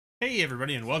Hey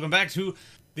everybody, and welcome back to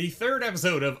the third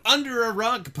episode of Under a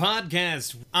Rock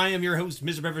Podcast. I am your host,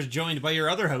 Mr. Beavers, joined by your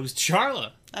other host,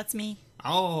 Charla. That's me.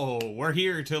 Oh, we're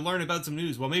here to learn about some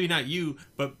news. Well, maybe not you,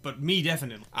 but me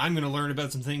definitely. I'm going to learn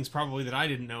about some things probably that I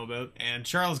didn't know about, and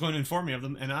Charla's going to inform me of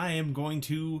them, and I am going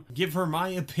to give her my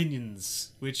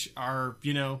opinions, which are,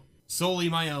 solely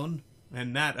my own,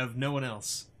 and that of no one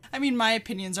else. I mean, my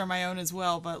opinions are my own as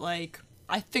well, but,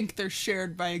 I think they're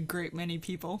shared by a great many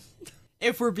people.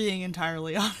 If we're being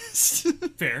entirely honest.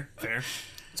 Fair.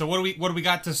 So what do we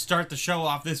got to start the show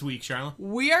off this week, Charlotte?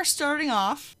 We are starting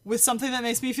off with something that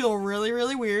makes me feel really,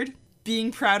 really weird.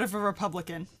 Being proud of a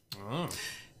Republican. Oh.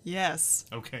 Yes.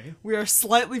 Okay. We are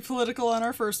slightly political on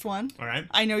our first one. All right.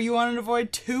 I know you want to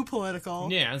avoid too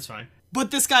political. Yeah, that's fine.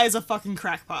 But this guy is a fucking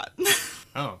crackpot.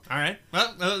 Oh, all right.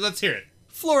 Well, let's hear it.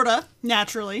 Florida,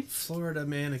 naturally. Florida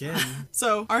man again.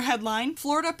 So, our headline,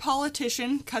 Florida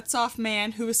politician cuts off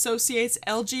man who associates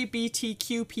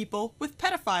LGBTQ people with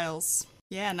pedophiles.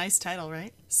 Yeah, nice title,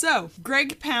 right? So,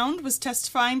 Greg Pound was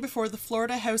testifying before the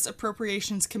Florida House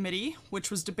Appropriations Committee,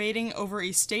 which was debating over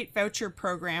a state voucher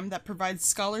program that provides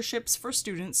scholarships for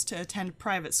students to attend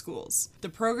private schools. The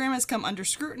program has come under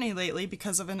scrutiny lately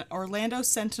because of an Orlando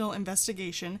Sentinel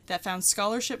investigation that found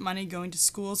scholarship money going to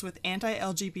schools with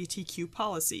anti-LGBTQ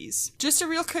policies. Just a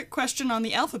real quick question on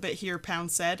the alphabet here,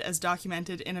 Pound said, as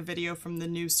documented in a video from the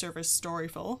news service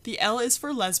Storyful. The L is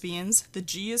for lesbians, the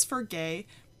G is for gay,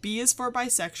 B is for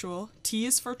bisexual, T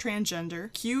is for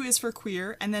transgender, Q is for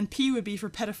queer, and then P would be for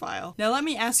pedophile. Now let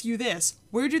me ask you this,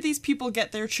 where do these people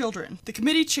get their children? The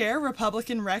committee chair,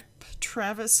 Republican Rep.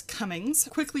 Travis Cummings,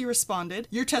 quickly responded,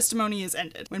 "Your testimony is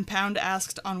ended." When Pound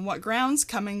asked on what grounds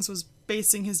Cummings was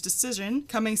basing his decision,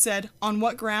 Cummings said, "On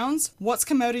what grounds? What's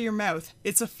come out of your mouth?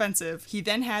 It's offensive." He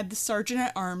then had the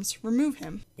sergeant-at-arms remove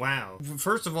him. Wow.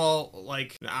 First of all,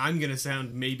 I'm gonna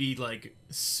sound maybe,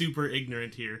 super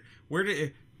ignorant here.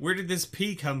 Where did this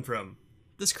P come from?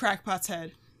 This crackpot's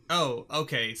head. Oh,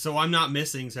 okay. So I'm not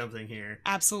missing something here.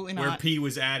 Absolutely not. Where P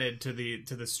was added to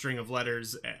the string of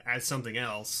letters as something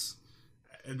else.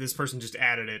 This person just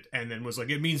added it and then was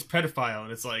like, it means pedophile.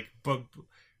 And it's like, but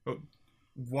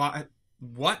what?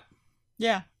 What?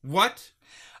 Yeah. What?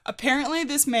 Apparently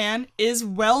this man is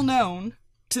well known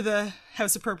to the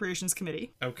House Appropriations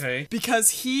Committee. Okay.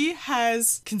 Because he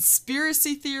has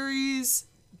conspiracy theories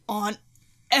on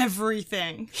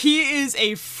everything. He is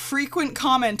a frequent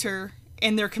commenter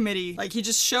in their committee. He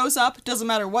just shows up, doesn't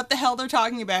matter what the hell they're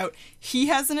talking about, he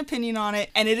has an opinion on it,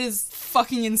 and it is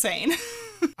fucking insane.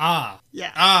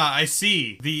 Yeah. I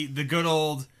see. The good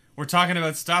old, we're talking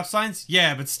about stop signs?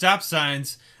 Yeah, but stop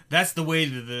signs, that's the way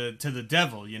to the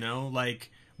devil,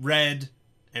 red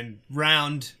and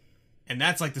round, and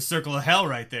that's like the circle of hell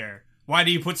right there. Why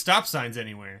do you put stop signs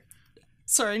anywhere?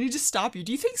 Sorry, I need to stop you.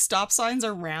 Do you think stop signs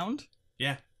are round?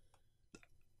 Yeah.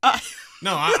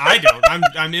 No, I don't.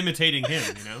 I'm imitating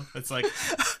him, It's like...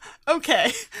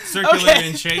 Okay. Circular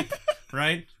in shape,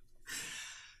 right?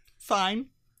 Fine.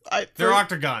 They're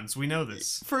octagons. We know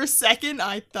this. For a second,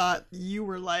 I thought you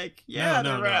were they're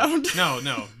round. No.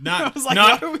 Not, I was like,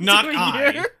 not, what are we not doing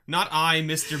I. here? Not I,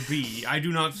 Mr. B. I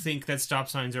do not think that stop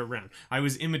signs are round. I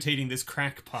was imitating this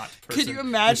crackpot person. Could you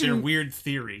imagine with their weird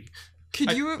theory.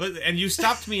 And you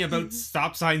stopped me about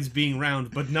stop signs being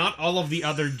round, but not all of the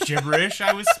other gibberish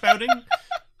I was spouting?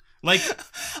 I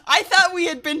thought we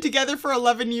had been together for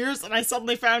 11 years, and I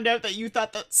suddenly found out that you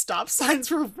thought that stop signs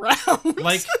were round.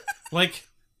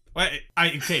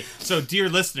 Okay, so dear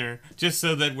listener, just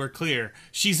so that we're clear,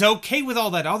 she's okay with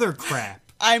all that other crap.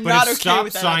 I'm not okay stop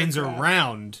with that signs other are crap.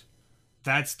 round.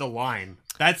 That's the line.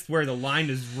 That's where the line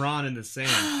is drawn in the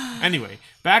sand. Anyway,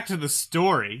 back to the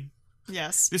story.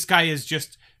 Yes. This guy is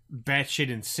just batshit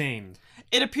insane.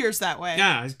 It appears that way.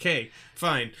 Yeah, okay,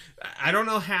 fine. I don't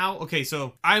know how. Okay,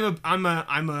 so I'm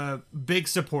a big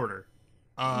supporter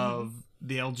of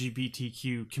the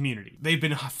LGBTQ community. They've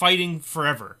been fighting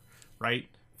forever, right?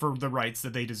 For the rights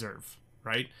that they deserve,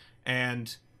 right?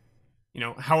 And,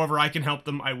 however I can help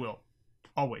them, I will.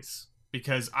 Always.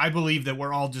 Because I believe that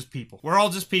we're all just people. We're all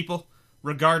just people,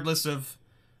 regardless of,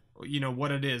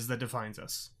 what it is that defines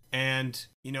us. And,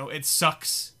 it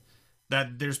sucks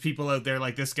that there's people out there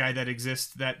like this guy that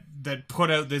exists that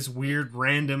put out this weird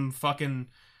random fucking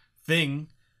thing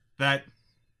that,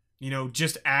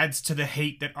 just adds to the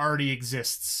hate that already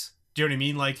exists. Do you know what I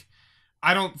mean?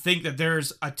 I don't think that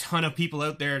there's a ton of people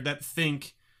out there that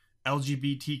think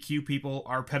LGBTQ people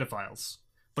are pedophiles.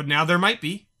 But now there might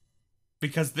be.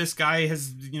 Because this guy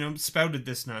has, spouted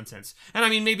this nonsense. And I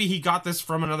mean, maybe he got this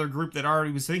from another group that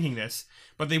already was thinking this.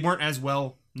 But they weren't as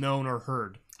well known or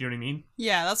heard. You know what I mean?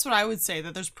 Yeah, that's what I would say,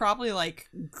 that there's probably like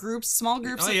small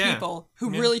groups of people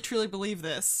who really truly believe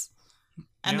this.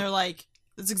 And they're like,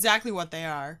 that's exactly what they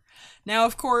are. Now,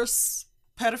 of course,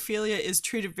 pedophilia is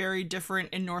treated very different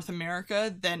in North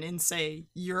America than in, say,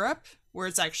 Europe, where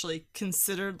it's actually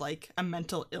considered like a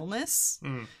mental illness.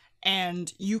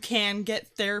 And you can get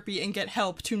therapy and get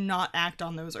help to not act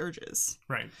on those urges.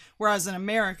 Right. Whereas in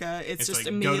America, it's just like,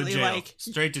 immediately go to jail. like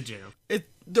Straight to jail.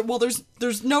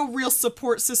 There's no real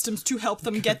support systems to help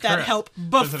them get that Correct. help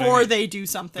before they do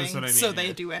something. That's what I mean, so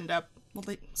they do end up. Well,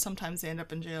 sometimes they end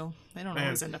up in jail. They don't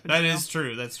always end up in That jail. is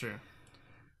true. That's true.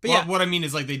 But Well, what I mean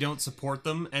is, like, they don't support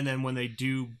them, and then when they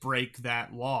do break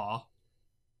that law,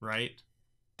 right?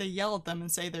 they yell at them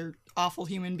and say they're awful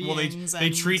human beings. Well, they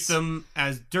treat them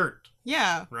as dirt,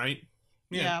 Yeah. right?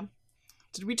 Yeah.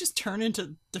 Did we just turn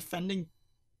into defending?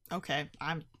 Okay,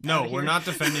 I'm. No, outta we're here. not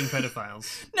defending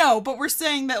pedophiles. No, but we're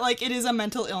saying that like it is a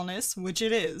mental illness, which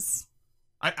it is.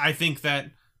 I think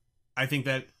that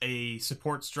a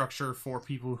support structure for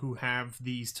people who have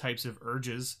these types of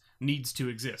urges needs to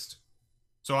exist.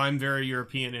 So I'm very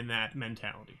European in that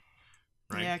mentality,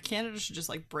 right? Yeah, Canada should just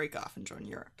like break off and join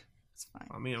Europe. It's fine.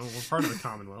 I mean, we're part of the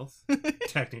Commonwealth,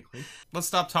 technically. Let's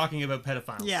stop talking about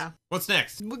pedophiles. Yeah. What's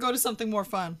next? We'll go to something more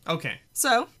fun. Okay.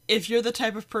 So, if you're the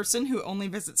type of person who only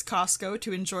visits Costco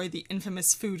to enjoy the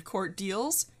infamous food court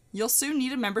deals, you'll soon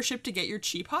need a membership to get your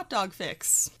cheap hot dog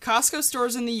fix. Costco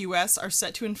stores in the US are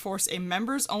set to enforce a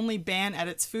members-only ban at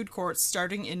its food courts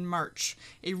starting in March,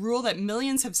 a rule that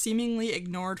millions have seemingly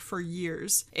ignored for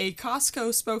years. A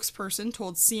Costco spokesperson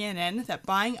told CNN that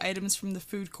buying items from the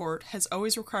food court has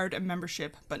always required a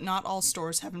membership, but not all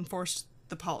stores have enforced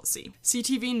the policy.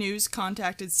 CTV News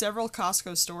contacted several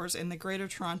Costco stores in the Greater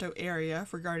Toronto Area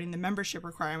regarding the membership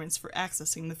requirements for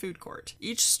accessing the food court.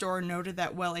 Each store noted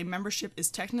that while a membership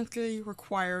is technically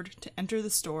required to enter the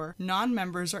store,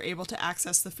 non-members are able to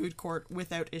access the food court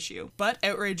without issue. But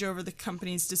outrage over the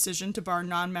company's decision to bar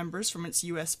non-members from its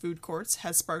US food courts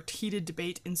has sparked heated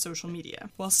debate in social media.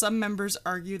 While some members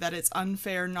argue that it's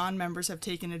unfair non-members have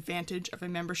taken advantage of a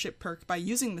membership perk by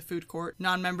using the food court,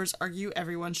 non-members argue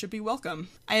everyone should be welcome.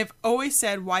 I have always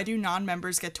said, why do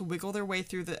non-members get to wiggle their way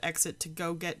through the exit to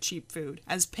go get cheap food?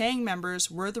 As paying members,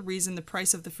 we're the reason the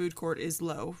price of the food court is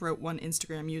low, wrote one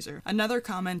Instagram user. Another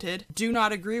commented, do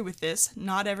not agree with this.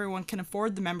 Not everyone can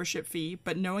afford the membership fee,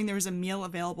 but knowing there is a meal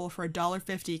available for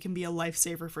 $1.50 can be a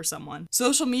lifesaver for someone.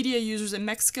 Social media users in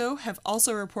Mexico have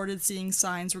also reported seeing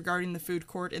signs regarding the food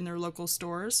court in their local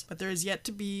stores, but there is yet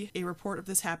to be a report of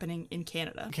this happening in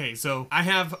Canada. Okay, so I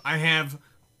have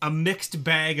a mixed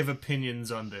bag of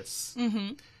opinions on this.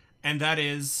 Mm-hmm. And that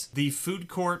is, the food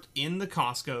court in the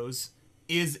Costco's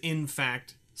is, in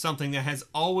fact, something that has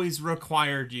always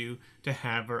required you to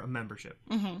have a membership.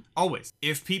 Mm-hmm. Always.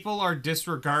 If people are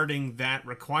disregarding that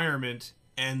requirement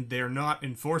and they're not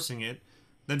enforcing it,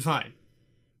 then fine.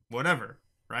 Whatever,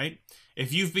 right?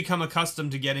 If you've become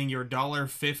accustomed to getting your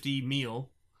 $1.50 meal,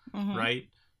 mm-hmm. right,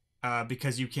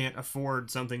 because you can't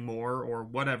afford something more or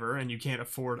whatever, and you can't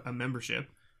afford a membership,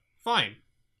 fine,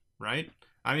 right?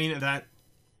 I mean, that,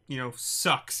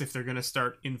 sucks if they're going to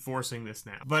start enforcing this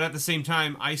now. But at the same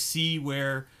time, I see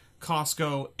where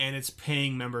Costco and its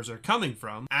paying members are coming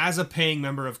from. As a paying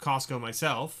member of Costco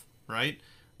myself, right,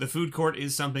 the food court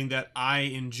is something that I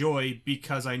enjoy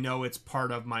because I know it's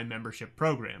part of my membership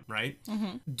program, right?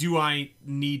 Mm-hmm. Do I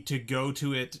need to go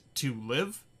to it to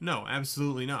live? No,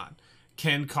 absolutely not.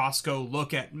 Can Costco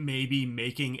look at maybe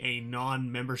making a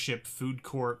non-membership food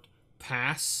court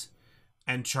pass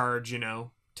and charge,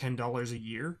 $10 a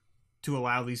year to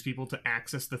allow these people to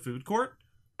access the food court?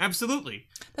 Absolutely.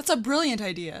 That's a brilliant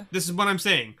idea. This is what I'm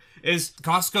saying, is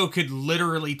Costco could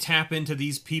literally tap into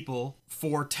these people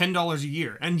for $10 a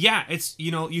year. And yeah, it's,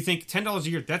 you think $10 a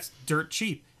year, that's dirt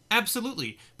cheap.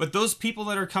 Absolutely. But those people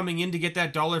that are coming in to get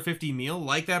that $1.50 meal,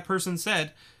 like that person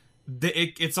said,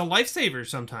 it's a lifesaver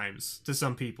sometimes to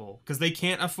some people because they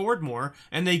can't afford more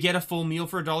and they get a full meal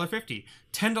for $1.50.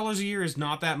 $10 a year is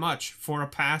not that much for a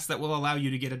pass that will allow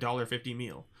you to get a $1.50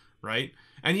 meal, right?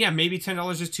 And yeah, maybe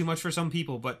 $10 is too much for some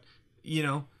people, but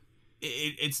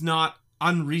it's not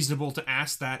unreasonable to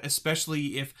ask that,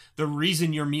 especially if the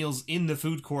reason your meals in the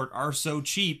food court are so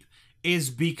cheap is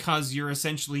because you're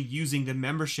essentially using the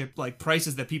membership like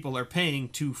prices that people are paying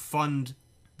to fund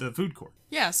the food court.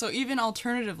 Yeah, so even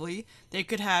alternatively, they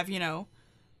could have,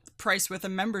 price with a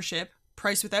membership,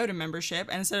 price without a membership,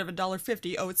 and instead of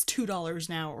 $1.50, it's $2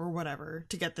 now or whatever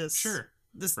to get this. Sure.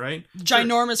 This right?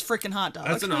 ginormous freaking hot dog.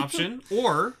 That's an option.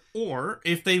 Or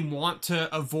if they want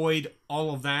to avoid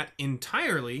all of that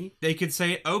entirely, they could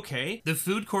say, okay, the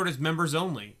food court is members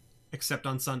only. except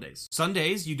on Sundays.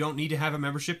 Sundays, you don't need to have a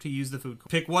membership to use the food court.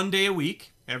 Pick one day a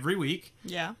week, every week,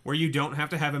 Yeah. where you don't have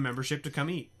to have a membership to come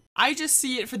eat. I just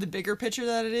see it for the bigger picture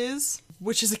that it is,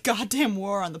 which is a goddamn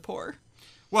war on the poor.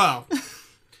 Well,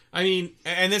 I mean,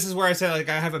 and this is where I say, like,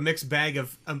 I have a mixed bag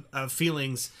of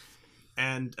feelings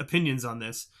and opinions on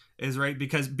this, is right,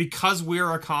 because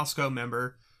we're a Costco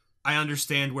member, I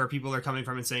understand where people are coming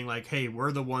from and saying, like, hey,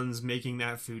 we're the ones making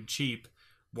that food cheap.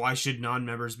 Why should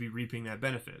non-members be reaping that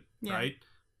benefit, right?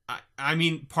 I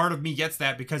mean, part of me gets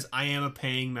that because I am a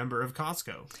paying member of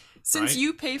Costco. Since right?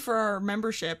 you pay for our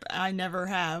membership, I never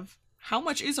have. How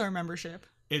much is our membership?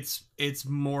 It's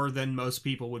more than most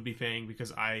people would be paying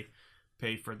because I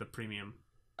pay for the premium.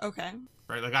 Okay.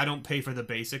 Right? Like, I don't pay for the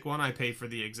basic one, I pay for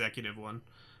the executive one.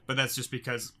 But that's just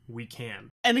because we can.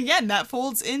 And again, that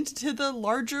folds into the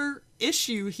larger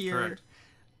issue here. Correct.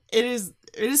 It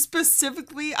is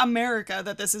specifically America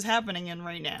that this is happening in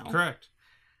right now. Correct.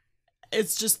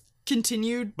 It's just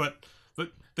continued. But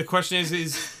the question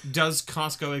is does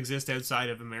Costco exist outside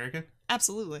of America?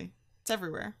 Absolutely. It's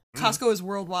everywhere. Costco is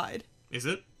worldwide. Is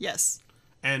it? Yes.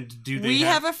 And do they We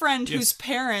have a friend Yes. whose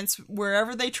parents,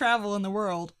 wherever they travel in the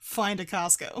world, find a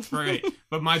Costco. Right.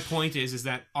 But my point is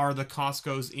that are the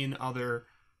Costcos in other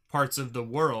parts of the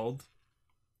world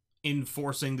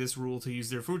enforcing this rule to use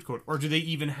their food court? Or do they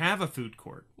even have a food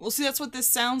court? Well, see, that's what this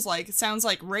sounds like. It sounds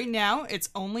like right now it's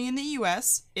only in the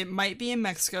U.S. It might be in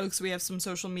Mexico because we have some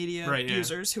social media Right, yeah.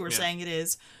 users who are Yeah. saying it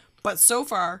is. But so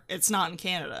far, it's not in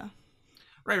Canada.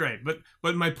 Right.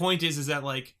 But my point is that,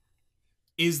 like,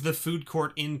 is the food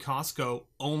court in Costco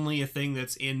only a thing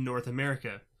that's in North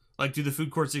America? Like, do the food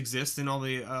courts exist in all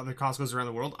the other Costcos around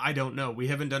the world? I don't know. We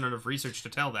haven't done enough research to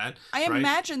tell that. I right?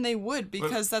 imagine they would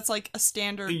because that's like a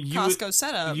standard Costco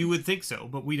setup. You would think so,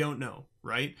 but we don't know,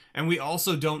 right? And we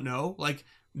also don't know, like,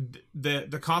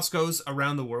 the Costcos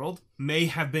around the world may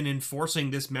have been enforcing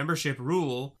this membership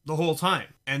rule the whole time.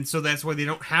 And so that's why they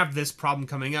don't have this problem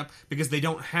coming up, because they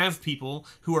don't have people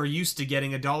who are used to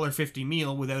getting a $1.50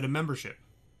 meal without a membership.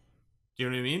 Do you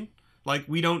know what I mean? Like,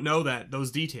 we don't know those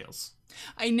details.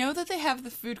 I know that they have the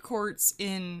food courts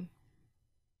in,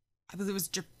 I believe it was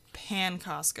Japan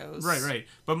Costco's. Right.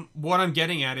 But what I'm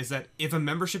getting at is that if a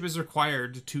membership is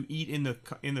required to eat in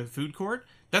the food court,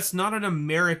 that's not an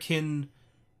American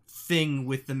thing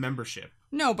with the membership.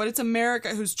 No, but it's America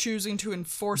who's choosing to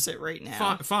enforce it right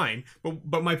now. Fine.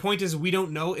 But my point is, we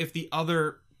don't know if the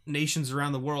other nations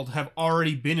around the world have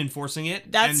already been enforcing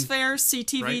it. That's and fair.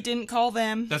 CTV right? didn't call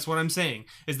them. That's what I'm saying.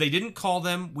 Is they didn't call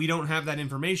them. We don't have that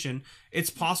information.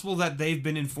 It's possible that they've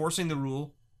been enforcing the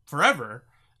rule forever,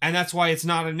 and that's why it's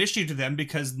not an issue to them,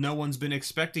 because no one's been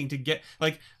expecting to get,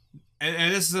 like,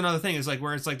 and this is another thing, is like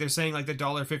where it's like they're saying like the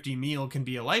 $1.50 meal can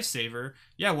be a lifesaver.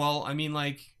 Yeah, well, I mean,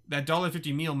 like, that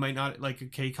 $1.50 meal might not, like,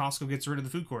 okay, Costco gets rid of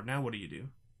the food court. Now what do?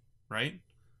 Right?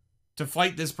 To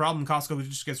fight this problem, Costco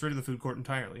just gets rid of the food court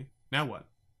entirely. Now what?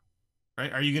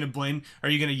 Right? Are you going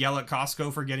to yell at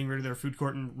Costco for getting rid of their food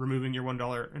court and removing your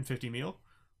 $1.50 meal?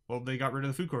 Well, they got rid of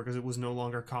the food court because it was no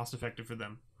longer cost effective for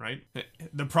them, right?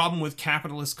 The problem with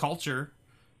capitalist culture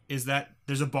is that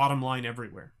there's a bottom line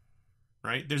everywhere,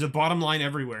 right? There's a bottom line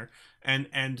everywhere.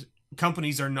 And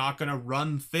companies are not going to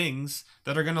run things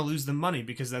that are going to lose them money,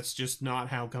 because that's just not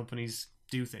how companies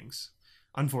do things,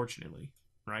 unfortunately,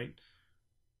 right?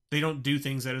 They don't do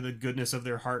things out of the goodness of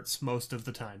their hearts most of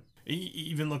the time.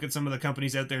 Even look at some of the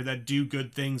companies out there that do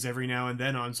good things every now and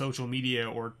then on social media,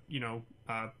 or,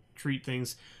 treat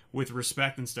things with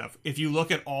respect and stuff. If you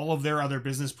look at all of their other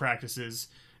business practices,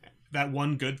 that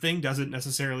one good thing doesn't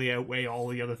necessarily outweigh all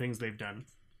the other things they've done.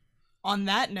 On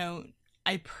that note,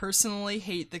 I personally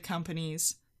hate the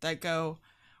companies that go,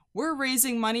 we're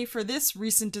raising money for this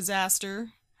recent disaster,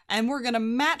 and we're going to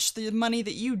match the money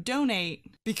that you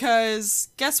donate. Because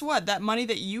guess what? That money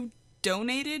that you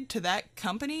donated to that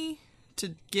company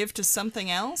to give to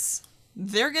something else,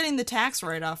 they're getting the tax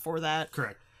write-off for that.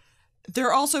 Correct.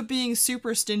 They're also being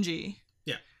super stingy.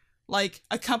 Yeah. Like,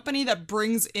 a company that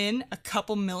brings in a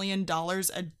couple $1 million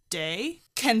a day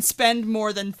can spend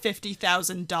more than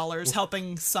 $50,000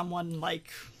 helping someone,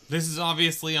 like... This is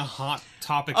obviously a hot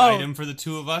topic Oh. item for the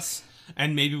two of us,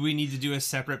 and maybe we need to do a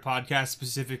separate podcast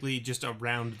specifically just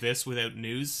around this without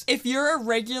news. If you're a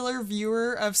regular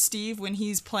viewer of Steve when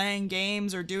he's playing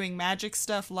games or doing magic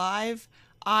stuff live,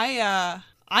 I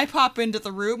pop into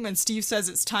the room and Steve says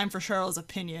it's time for Charlotte's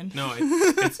opinion. No,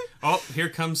 it's oh, here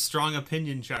comes strong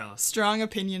opinion, Charlotte. Strong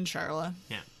opinion, Charlotte.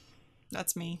 Yeah.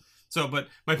 That's me. So, but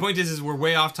my point is we're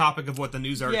way off topic of what the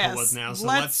news article was now. So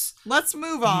let's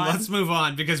move on. Let's move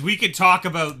on, because we could talk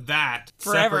about that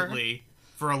Forever. separately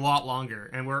for a lot longer,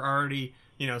 and we're already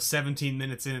 17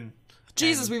 minutes in.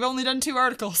 Jesus, And- we've only done 2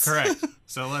 articles. Correct.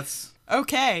 So let's...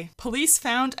 Okay. Police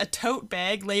found a tote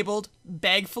bag labeled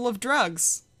 "bag full of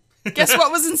drugs." Guess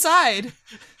what was inside?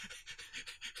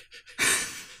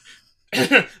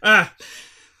 I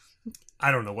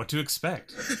don't know what to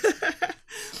expect.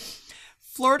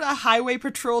 Florida Highway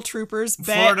Patrol troopers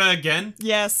Florida again?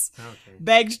 Yes. Okay.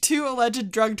 Bagged 2 alleged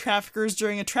drug traffickers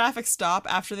during a traffic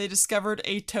stop after they discovered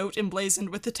a tote emblazoned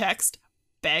with the text,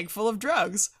 "Bag full of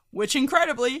drugs," which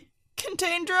incredibly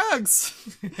contained drugs.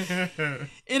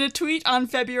 In a tweet on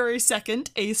February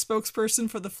 2nd, a spokesperson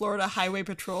for the Florida Highway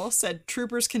Patrol said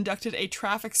troopers conducted a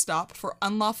traffic stop for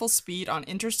unlawful speed on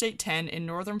Interstate 10 in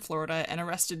northern Florida and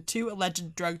arrested 2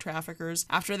 alleged drug traffickers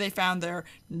after they found their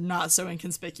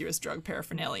not-so-inconspicuous drug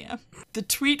paraphernalia. The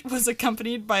tweet was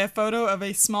accompanied by a photo of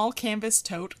a small canvas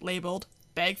tote labeled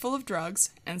 "bag full of drugs,"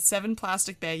 and 7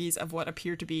 plastic baggies of what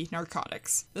appeared to be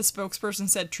narcotics. The spokesperson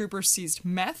said troopers seized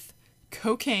meth,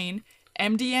 cocaine,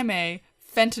 MDMA,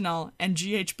 fentanyl, and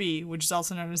GHB, which is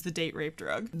also known as the date rape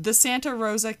drug. The Santa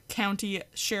Rosa County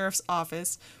Sheriff's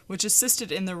Office, which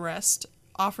assisted in the arrest,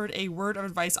 offered a word of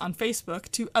advice on Facebook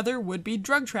to other would-be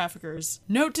drug traffickers.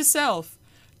 Note to self: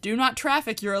 do not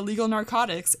traffic your illegal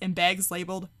narcotics in bags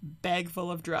labeled "bag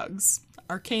full of drugs."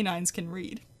 Our canines can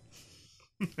read.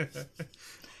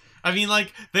 I mean,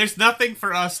 like, there's nothing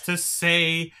for us to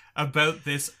say about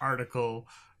this article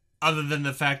other than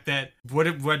the fact that what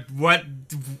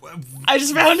I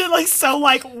just found it like so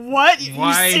like, what?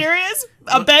 Why? You serious?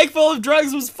 A bag full of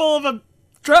drugs was full of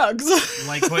drugs.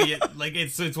 like what you, like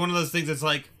it's one of those things that's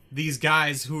like these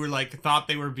guys who were like thought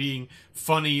they were being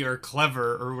funny or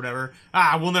clever or whatever.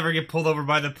 We'll never get pulled over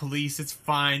by the police. It's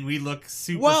fine. We look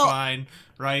super fine,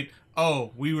 right?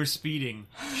 Oh, we were speeding.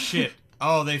 Shit.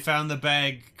 Oh, they found the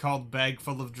bag called "bag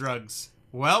full of drugs."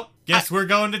 Well, guess we're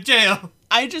going to jail.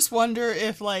 I just wonder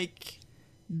if, like,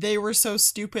 they were so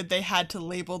stupid they had to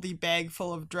label the bag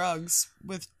full of drugs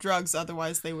with drugs,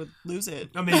 otherwise they would lose it.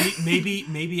 Oh,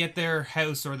 maybe at their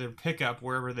house or their pickup,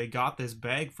 wherever they got this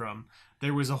bag from,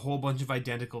 there was a whole bunch of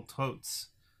identical totes.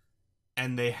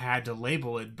 And they had to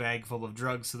label it "bag full of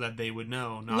drugs" so that they would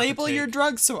know. Not Label to take. your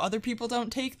drugs so other people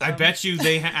don't take them. I bet you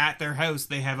at their house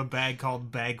they have a bag called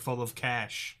 "bag full of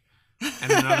cash," and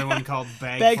another one called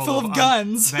 "bag full of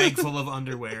guns." bag full of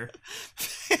underwear.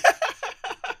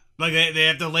 Like they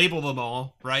have to label them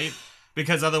all, right?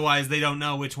 Because otherwise they don't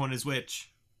know which one is which.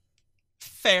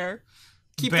 Fair.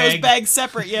 Keep those bags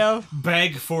separate, yo.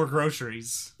 Bag for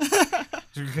groceries.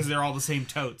 Because they're all the same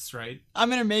totes, right? I'm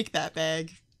gonna make that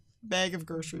bag. Bag of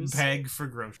groceries. Bag for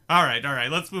groceries. All right.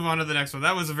 Let's move on to the next one.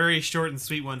 That was a very short and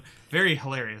sweet one. Very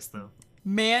hilarious, though.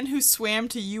 Man who swam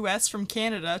to U.S. from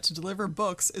Canada to deliver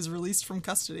books is released from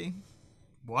custody.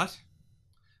 What?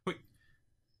 Wait.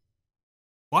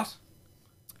 What?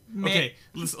 Okay,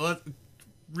 let's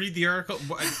read the article.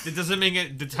 It doesn't make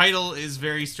it. The title is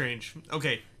very strange.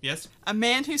 Okay, yes? A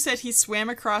man who said he swam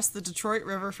across the Detroit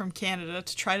River from Canada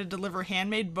to try to deliver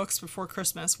handmade books before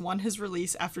Christmas won his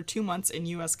release after 2 months in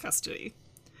U.S. custody.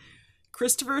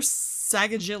 Christopher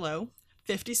Sagagillo,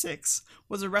 56,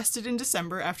 was arrested in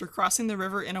December after crossing the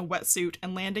river in a wetsuit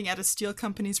and landing at a steel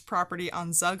company's property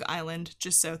on Zug Island,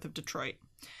 just south of Detroit.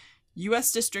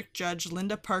 U.S. District Judge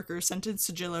Linda Parker sentenced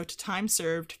Sagillo to time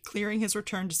served, clearing his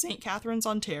return to St. Catharines,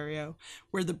 Ontario,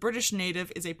 where the British native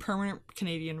is a permanent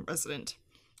Canadian resident.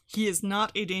 He is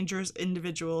not a dangerous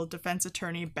individual, defense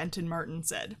attorney Benton Martin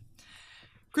said.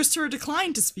 Christopher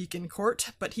declined to speak in court,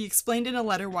 but he explained in a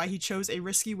letter why he chose a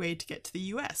risky way to get to the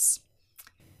U.S.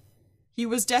 He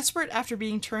was desperate after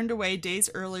being turned away days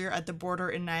earlier at the border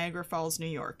in Niagara Falls, New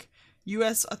York.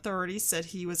 U.S. authorities said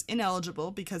he was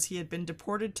ineligible because he had been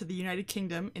deported to the United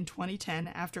Kingdom in 2010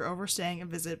 after overstaying a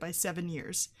visit by 7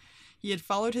 years. He had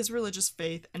followed his religious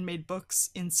faith and made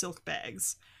books in silk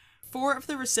bags. 4 of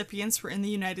the recipients were in the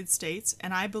United States,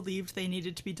 and I believed they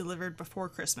needed to be delivered before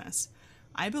Christmas.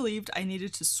 I believed I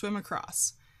needed to swim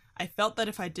across. I felt that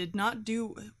if I did not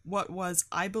do what was,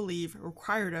 I believe,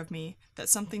 required of me, that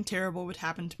something terrible would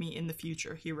happen to me in the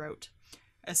future, he wrote.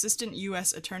 Assistant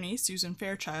U.S. Attorney Susan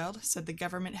Fairchild said the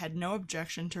government had no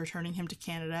objection to returning him to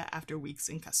Canada after weeks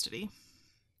in custody.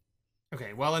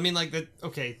 Okay, well, I mean, like,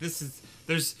 okay, this is,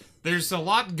 there's a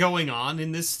lot going on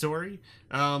in this story.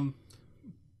 I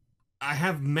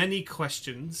have many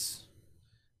questions.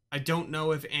 I don't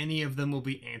know if any of them will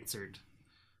be answered.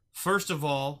 First of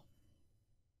all,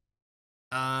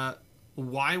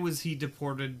 why was he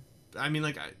deported? I mean,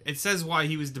 like, it says why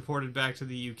he was deported back to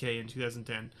the UK in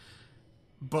 2010.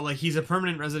 But, like, he's a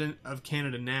permanent resident of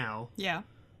Canada now. Yeah.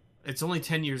 It's only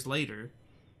 10 years later.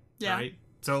 Yeah. Right?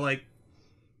 So, like,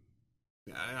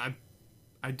 I'm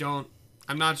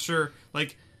not sure.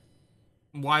 Like,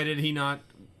 why did he not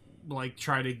like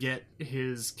try to get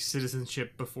his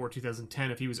citizenship before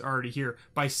 2010 if he was already here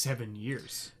by 7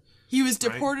 years? He was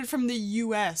deported from the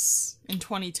U.S. in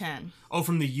 2010. Oh,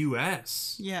 from the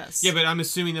U.S.? Yes. Yeah, but I'm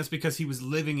assuming that's because he was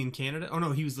living in Canada. Oh,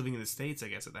 no, he was living in the States, I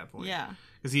guess, at that point. Yeah.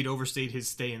 Because he'd overstayed his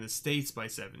stay in the States by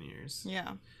 7 years.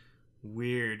 Yeah.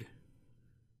 Weird.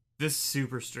 This is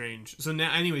super strange. So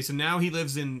now he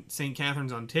lives in St.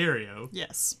 Catharines, Ontario.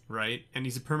 Yes. Right? And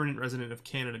he's a permanent resident of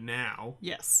Canada now.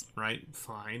 Yes. Right?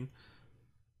 Fine.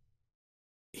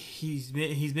 He's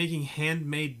making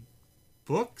handmade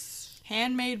books?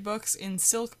 Handmade books in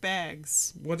silk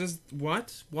bags.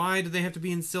 What? Why do they have to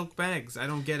be in silk bags? I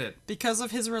don't get it. Because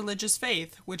of his religious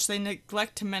faith, which they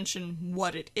neglect to mention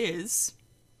what it is.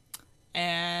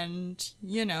 And,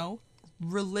 you know,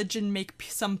 religion make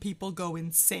some people go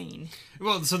insane.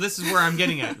 Well, so this is where I'm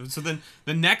getting at. So then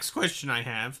the next question I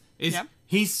have is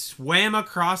he swam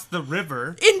across the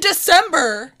river in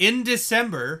December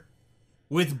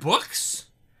with books?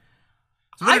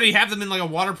 So did he have them in like a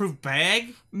waterproof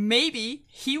bag? Maybe.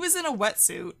 He was in a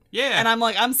wetsuit. Yeah. And I'm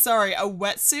like, I'm sorry, a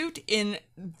wetsuit in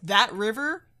that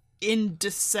river in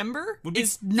December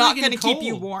is not going to keep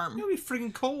you warm. It would be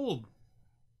freaking cold.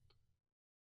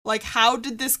 Like, how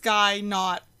did this guy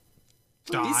not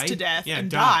freeze to death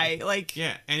and die? Like,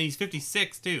 yeah, and he's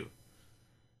 56 too.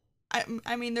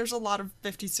 I mean, there's a lot of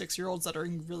 56-year-olds that are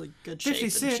in really good shape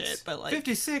 56, and shit, but like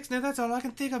 56. Now that's all I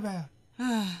can think about.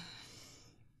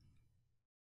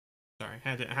 Sorry,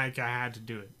 I had to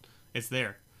do it. It's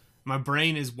there. My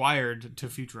brain is wired to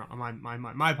Futurama.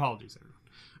 My apologies,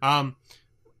 everyone.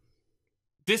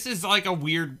 This is like a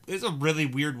really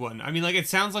weird one. I mean, like, it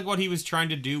sounds like what he was trying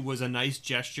to do was a nice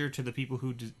gesture to the people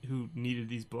who needed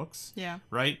these books. Yeah.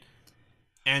 Right?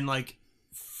 And, like,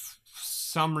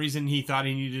 some reason he thought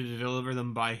he needed to deliver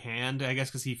them by hand, I guess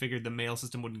because he figured the mail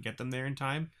system wouldn't get them there in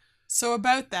time. So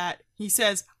about that, he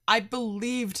says, I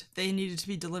believed they needed to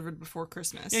be delivered before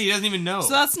Christmas. Yeah, he doesn't even know.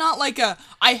 So that's not like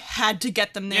I had to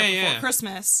get them there before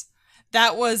Christmas.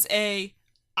 That was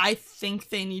I think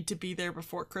they need to be there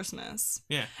before Christmas.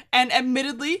 Yeah. And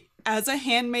admittedly, as a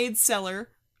handmade seller,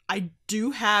 I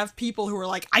do have people who are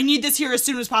like, I need this here as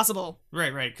soon as possible.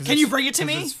 Right. Can you bring it to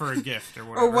me? It's for a gift or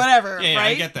whatever. Or whatever, yeah,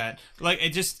 right? I get that. Like, it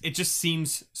just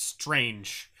seems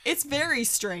strange. It's very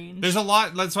strange. There's a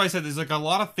lot, that's why I said there's like a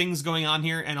lot of things going on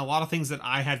here and a lot of things that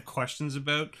I had questions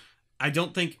about. I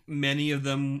don't think many of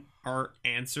them are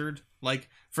answered. Like,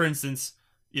 for instance,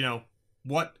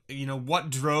 what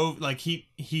drove, like, he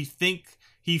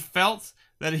felt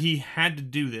that he had to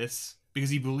do this because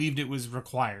he believed it was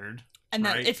required. And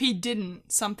that if he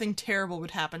didn't, something terrible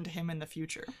would happen to him in the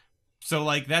future. So,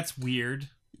 like, that's weird.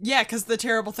 Yeah, because the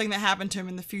terrible thing that happened to him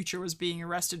in the future was being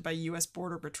arrested by U.S.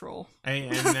 Border Patrol.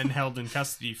 And then held in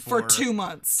custody for 2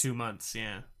 months. 2 months,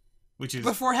 yeah. Which is...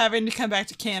 Before having to come back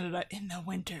to Canada in the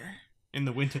winter. In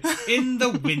the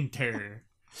winter.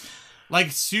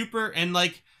 Like, super... And,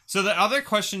 like... So the other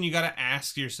question you gotta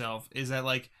ask yourself is that,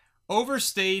 like,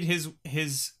 overstayed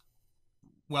his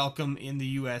welcome in the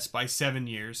U.S. by 7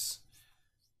 years...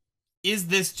 Is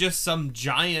this just some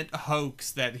giant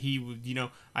hoax that he would,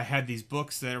 I had these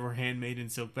books that were handmade in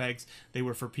silk bags. They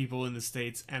were for people in the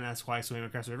States, and that's why I swam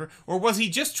across the river. Or was he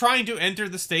just trying to enter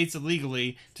the States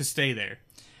illegally to stay there?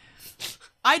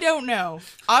 I don't know.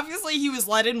 Obviously, he was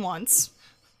let in once.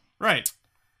 Right.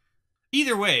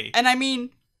 Either way. And I mean,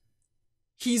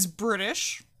 he's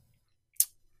British.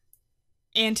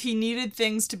 And he needed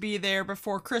things to be there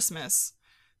before Christmas.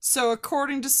 So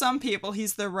according to some people,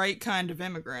 he's the right kind of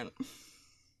immigrant.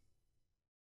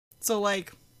 So,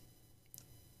 like,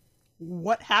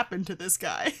 what happened to this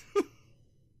guy?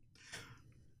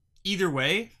 Either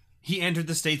way, he entered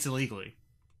the States illegally.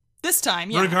 This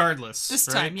time, yeah. Regardless. This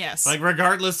right? time, yes. Like,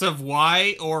 regardless of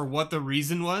why or what the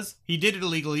reason was, he did it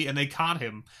illegally and they caught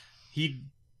him. He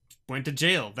went to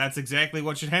jail. That's exactly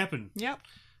what should happen. Yep.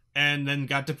 And then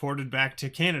got deported back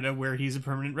to Canada where he's a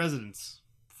permanent resident.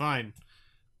 Fine.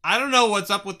 I don't know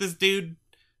what's up with this dude.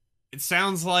 It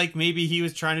sounds like maybe he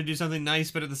was trying to do something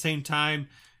nice, but at the same time,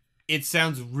 it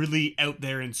sounds really out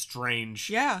there and strange.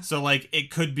 Yeah. So, like, it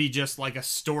could be just, like, a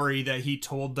story that he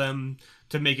told them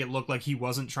to make it look like he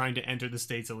wasn't trying to enter the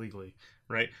States illegally,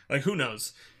 right? Like, who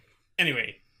knows?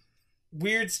 Anyway,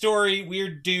 weird story,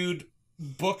 weird dude,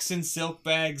 books in silk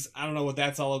bags. I don't know what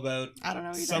that's all about. I don't know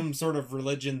either. Some sort of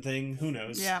religion thing. Who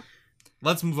knows? Yeah.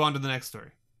 Let's move on to the next story.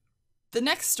 The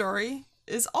next story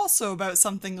is also about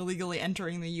something illegally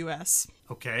entering the U.S.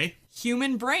 Okay.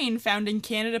 Human brain found in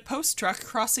Canada Post truck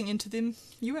crossing into the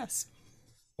U.S.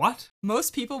 What?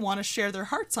 Most people want to share their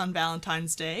hearts on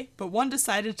Valentine's Day, but one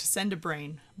decided to send a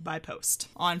brain by post.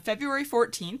 On February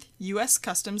 14th, U.S.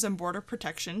 Customs and Border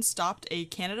Protection stopped a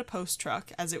Canada Post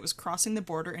truck as it was crossing the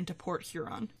border into Port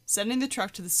Huron. Sending the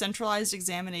truck to the Centralized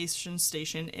Examination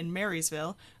Station in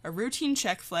Marysville, a routine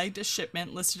check flagged a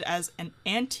shipment listed as an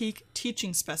antique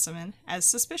teaching specimen as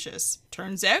suspicious.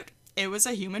 Turns out, it was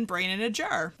a human brain in a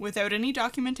jar, without any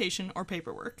documentation or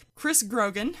paperwork. Chris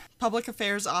Grogan, public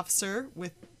affairs officer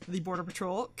with the Border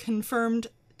Patrol, confirmed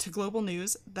to Global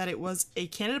News that it was a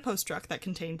Canada Post truck that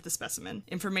contained the specimen.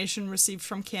 Information received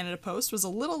from Canada Post was a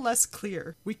little less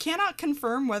clear. We cannot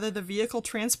confirm whether the vehicle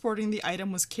transporting the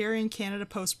item was carrying Canada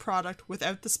Post product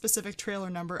without the specific trailer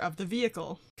number of the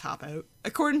vehicle. Cop out.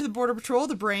 According to the Border Patrol,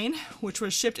 the brain, which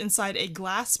was shipped inside a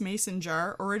glass mason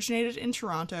jar, originated in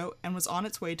Toronto and was on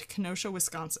its way to Kenosha,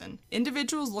 Wisconsin.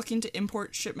 Individuals looking to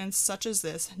import shipments such as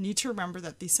this need to remember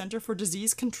that the Center for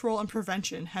Disease Control and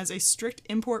Prevention has a strict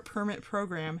import permit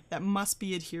program that must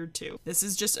be adhered to. This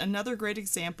is just another great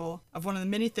example of one of the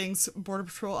many things Border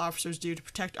Patrol officers do to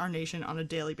protect our nation on a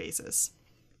daily basis.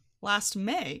 Last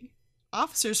May,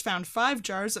 officers found 5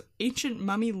 jars of ancient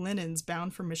mummy linens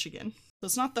bound for Michigan. So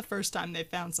it's not the first time they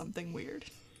found something weird.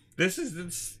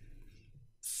 It's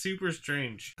super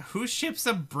strange. Who ships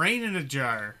a brain in a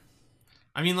jar?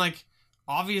 I mean, like,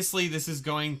 obviously this is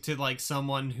going to, like,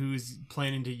 someone who's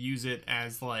planning to use it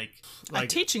as, like a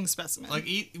teaching specimen. Like,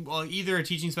 either a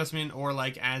teaching specimen or,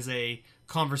 like, as a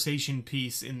conversation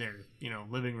piece in their,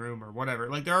 living room or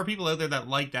whatever. Like, there are people out there that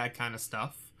like that kind of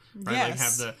stuff. Right? Yes. Like,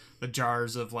 have the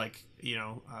jars of, like,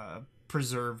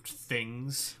 preserved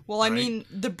things. Well, I mean,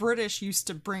 the British used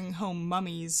to bring home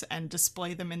mummies and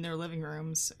display them in their living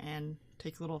rooms and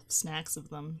take little snacks of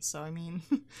them. So, I mean,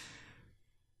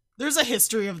 there's a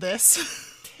history of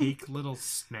this. Take little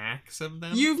snacks of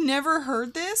them? You've never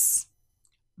heard this?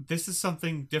 This is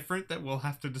something different that we'll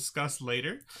have to discuss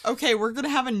later. Okay, we're going to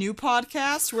have a new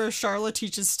podcast where Charlotte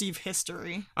teaches Steve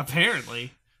history.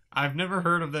 Apparently. I've never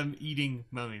heard of them eating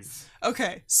mummies.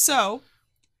 Okay, so,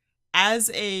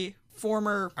 as a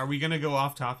former... Are we going to go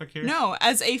off topic here? No,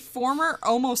 as a former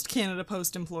almost Canada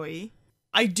Post employee,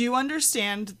 I do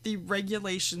understand the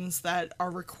regulations that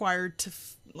are required to,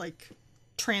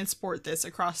 transport this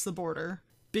across the border.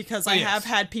 Because I have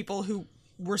had people who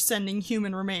were sending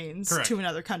human remains to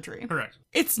another country. Correct.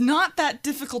 It's not that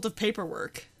difficult of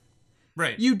paperwork.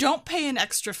 Right. You don't pay an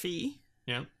extra fee.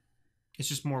 Yeah. It's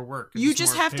just more work. You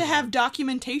just have to have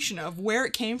documentation of where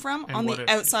it came from on the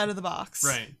outside of the box.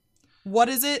 Right. What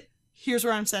is it? Here's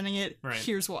where I'm sending it. Right.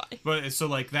 Here's why. But so,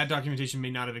 that documentation may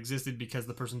not have existed because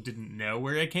the person didn't know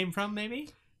where it came from,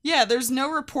 maybe? Yeah, there's no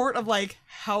report of,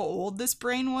 how old this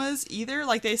brain was either.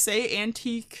 Like, they say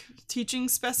antique teaching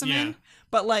specimen. Yeah.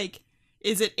 But,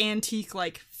 is it antique,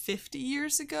 50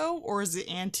 years ago? Or is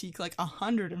it antique,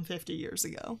 150 years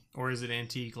ago? Or is it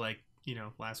antique,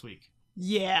 last week?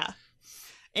 Yeah.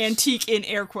 Antique in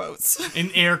air quotes. In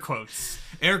air quotes.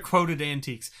 Air quoted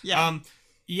antiques. Yeah.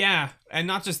 Yeah, and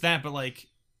not just that, but,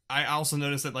 I also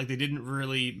noticed that, they didn't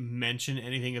really mention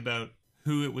anything about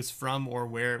who it was from or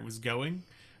where it was going.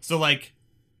 So,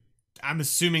 I'm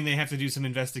assuming they have to do some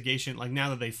investigation. Now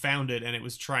that they found it and it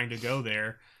was trying to go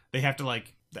there, they have to,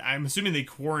 I'm assuming they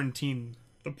quarantine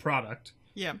the product.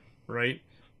 Yeah. Right?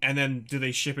 And then do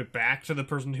they ship it back to the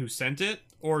person who sent it?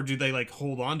 Or do they,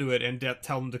 hold on to it and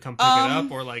tell them to come pick it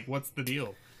up? Or, what's the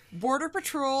deal? Border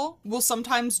Patrol will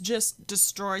sometimes just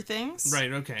destroy things.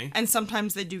 Right, okay. And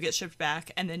sometimes they do get shipped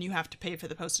back, and then you have to pay for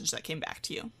the postage that came back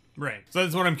to you. Right. So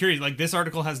that's what I'm curious. This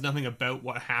article has nothing about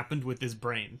what happened with this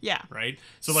brain. Yeah. Right?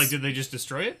 So, did they just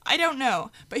destroy it? I don't know.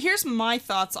 But here's my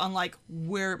thoughts on,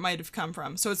 where it might have come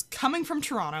from. So it's coming from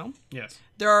Toronto. Yes.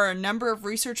 There are a number of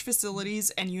research facilities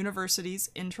and universities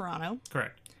in Toronto.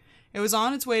 Correct. It was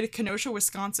on its way to Kenosha,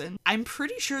 Wisconsin. I'm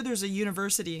pretty sure there's a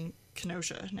university in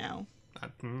Kenosha now.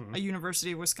 A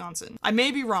University of Wisconsin. I may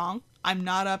be wrong. I'm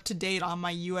not up to date on my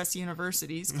U.S.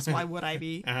 universities, because why would I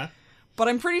be? Uh-huh. But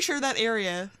I'm pretty sure that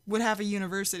area would have a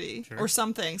university or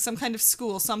something, some kind of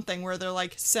school, something where they're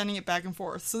sending it back and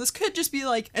forth. So this could just be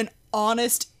an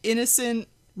honest, innocent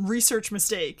research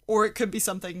mistake, or it could be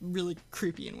something really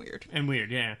creepy and weird. And weird,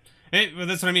 yeah. Well,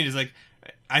 that's what I mean. Is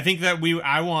I think that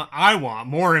I want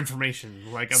more information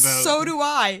about. So do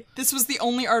I. This was the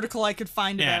only article I could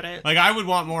find about it. I would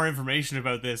want more information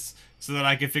about this so that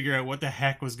I could figure out what the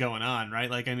heck was going on,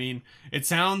 right? It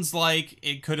sounds like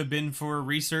it could have been for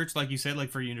research, like you said,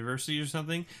 for university or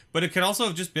something, but it could also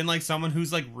have just been someone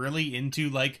who's really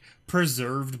into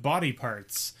preserved body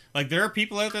parts. There are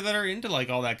people out there that are into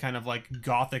all that kind of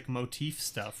gothic motif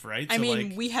stuff, right? I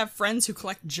mean, we have friends who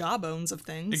collect jawbones of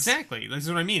things. Exactly. That's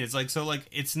what I mean. It's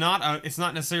it's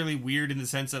not necessarily weird in the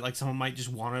sense that like someone might just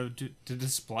want to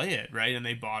display it, right? And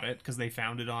they bought it because they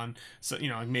found it on, so you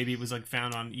know, like maybe it was like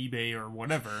found on eBay or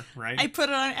whatever, right? I put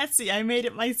it on Etsy. I made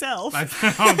it myself.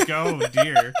 Oh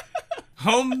dear.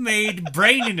 Homemade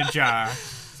brain in a jar.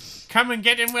 Come and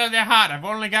get him while they're hot. I've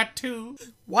only got 2.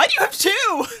 Why do you have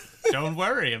 2? Don't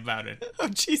worry about it. Oh,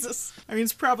 Jesus. I mean,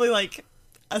 it's probably like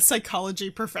a psychology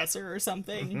professor or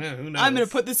something. Yeah, who knows? I'm going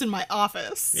to put this in my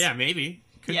office. Yeah, maybe.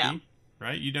 Could Yeah. be.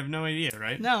 Right? You'd have no idea,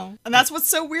 right? No. And that's what's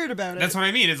so weird about it. That's what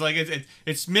I mean. It's like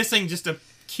it's missing just a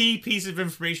key piece of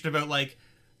information about like,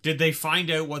 did they find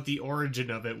out what the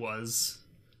origin of it was?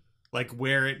 Like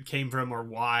where it came from or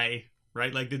why?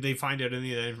 Right? Like, did they find out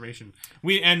any of that information?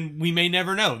 We may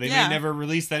never know. They may never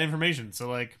release that information. So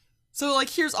like,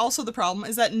 here's also the problem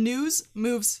is that news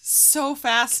moves so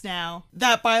fast now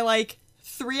that by like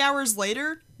 3 hours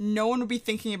later, no one would be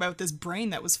thinking about this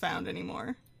brain that was found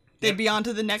anymore. They'd be on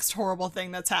to the next horrible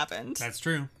thing that's happened. That's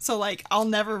true. So like, I'll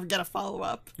never get a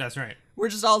follow-up. That's right. We're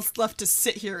just all left to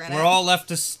sit here and We're all left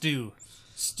to stew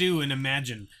and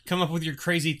imagine. Come up with your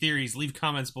crazy theories. Leave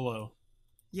comments below.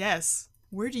 Yes.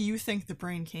 Where do you think the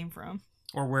brain came from?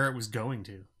 Or where it was going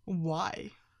to.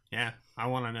 Why? Yeah, I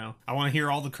want to know. I want to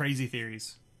hear all the crazy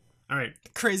theories. All right. The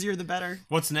crazier the better.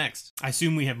 What's next? I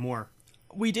assume we have more.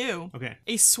 We do. Okay.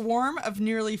 A swarm of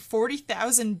nearly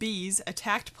 40,000 bees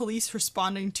attacked police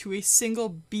responding to a single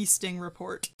bee sting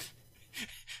report.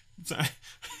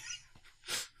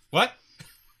 What?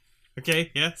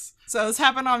 Okay, yes. So this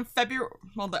happened on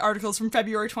the article's from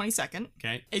February 22nd.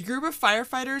 Okay. A group of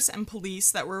firefighters and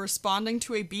police that were responding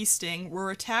to a bee sting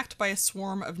were attacked by a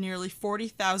swarm of nearly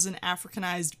 40,000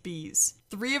 Africanized bees.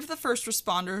 3 of the first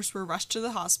responders were rushed to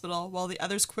the hospital, while the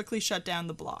others quickly shut down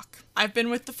the block. I've been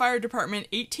with the fire department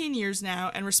 18 years now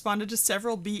and responded to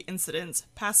several bee incidents,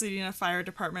 Pasadena Fire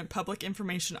Department Public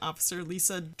Information Officer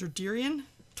Lisa Derderian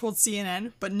told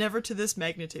CNN, but never to this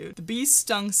magnitude. The bees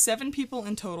stung 7 people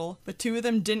in total, but 2 of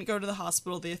them didn't go to the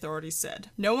hospital, the authorities said.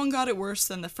 No one got it worse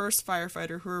than the first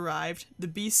firefighter who arrived. The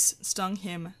bees stung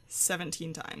him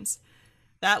 17 times.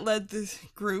 That led the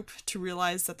group to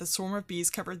realize that the swarm of bees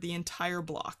covered the entire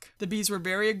block. The bees were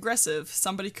very aggressive.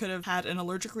 Somebody could have had an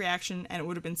allergic reaction and it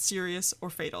would have been serious or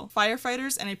fatal.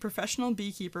 Firefighters and a professional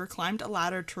beekeeper climbed a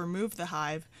ladder to remove the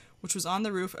hive, which was on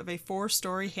the roof of a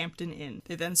 4-story Hampton Inn.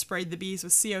 They then sprayed the bees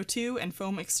with CO2 and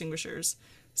foam extinguishers.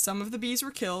 Some of the bees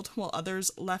were killed, while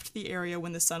others left the area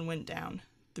when the sun went down.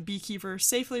 The beekeeper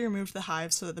safely removed the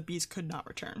hive so that the bees could not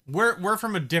return. We're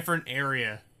from a different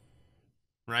area,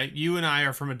 right? You and I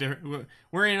are from a different...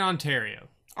 We're in Ontario.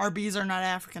 Our bees are not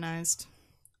Africanized.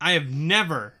 I have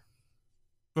never,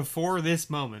 before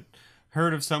this moment,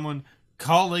 heard of someone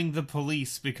calling the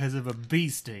police because of a bee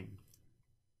sting.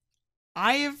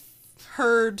 I have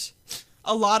heard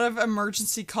a lot of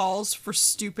emergency calls for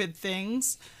stupid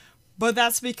things, but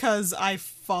that's because I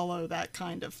follow that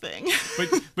kind of thing.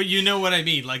 but you know what I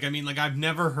mean. Like I've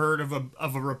never heard of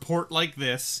a report like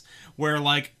this where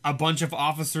like a bunch of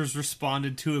officers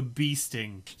responded to a bee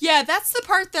sting. Yeah, that's the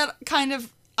part that kind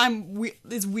of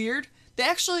is weird. They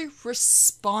actually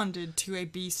responded to a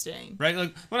bee sting. Right?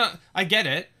 Like, well, I get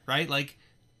it, right? Like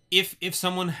if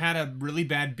someone had a really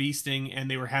bad bee sting and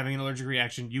they were having an allergic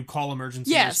reaction, you call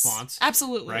emergency response.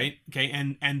 Absolutely. Right? Okay,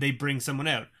 and they bring someone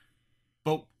out.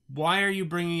 But why are you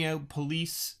bringing out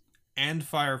police and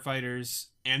firefighters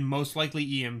and most likely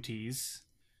EMTs?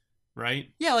 Right?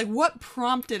 Yeah, like what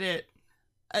prompted it?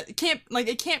 It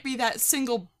can't be that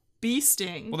single bee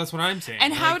sting. Well, that's what I'm saying.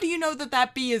 And how do you know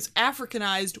that bee is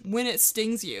Africanized when it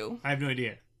stings you? I have no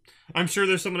idea. I'm sure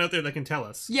there's someone out there that can tell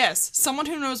us. Yes, someone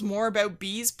who knows more about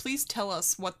bees, please tell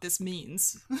us what this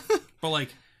means. But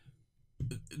like,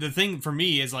 the thing for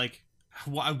me is like,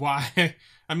 why?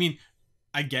 I mean,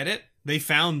 I get it. They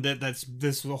found that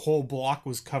this whole block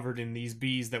was covered in these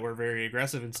bees that were very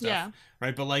aggressive and stuff. Yeah.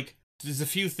 Right? But like, there's a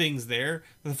few things there.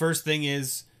 The first thing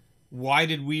is, why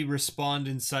did we respond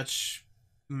in such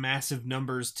massive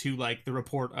numbers to like the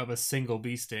report of a single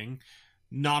bee sting?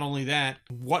 Not only that,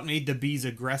 what made the bees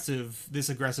this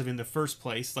aggressive in the first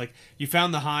place? Like, you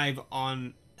found the hive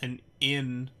on an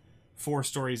inn 4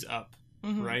 stories up,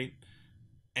 right?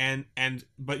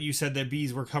 But you said that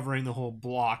bees were covering the whole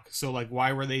block. So like,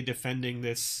 why were they defending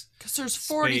this? Because there's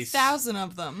 40,000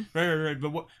 of them. Right. But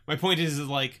what my point is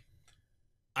like,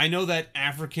 I know that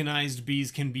Africanized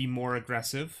bees can be more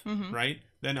aggressive, right,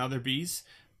 than other bees.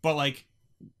 But like,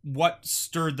 what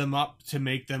stirred them up to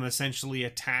make them essentially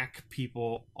attack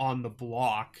people on the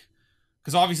block?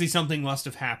 Because obviously something must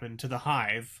have happened to the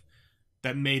hive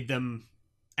that made them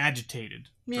agitated.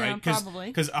 Yeah, right? probably.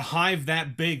 Because a hive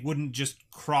that big wouldn't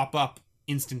just crop up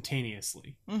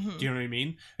instantaneously. Mm-hmm. Do you know what I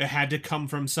mean? It had to come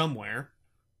from somewhere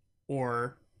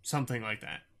or something like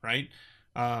that, right?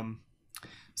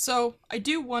 So I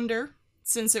do wonder,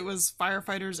 since it was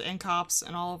firefighters and cops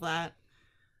and all of that,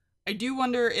 I do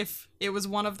wonder if it was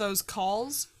one of those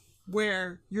calls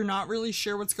where you're not really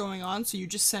sure what's going on, so you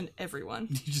just send everyone.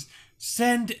 You just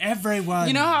send everyone.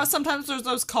 You know how sometimes there's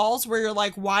those calls where you're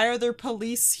like, why are there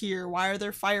police here? Why are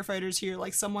there firefighters here?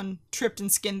 Like someone tripped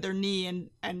and skinned their knee and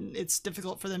it's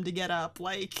difficult for them to get up.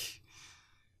 Like,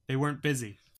 they weren't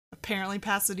busy. Apparently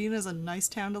Pasadena's a nice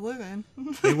town to live in.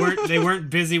 They weren't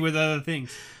busy with other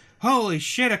things. Holy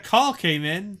shit, a call came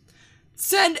in.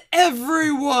 Send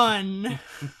everyone.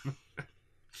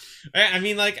 I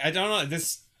mean, like, I don't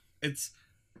know.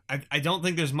 I don't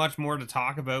think there's much more to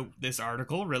talk about this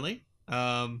article, really.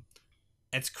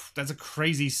 That's a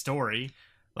crazy story.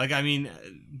 Like, I mean,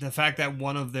 the fact that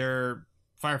one of their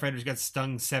firefighters got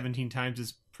stung 17 times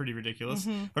is pretty ridiculous.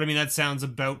 Mm-hmm. But I mean, that sounds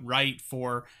about right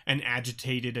for an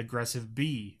agitated, aggressive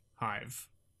bee hive,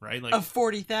 right? Like Of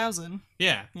 40,000.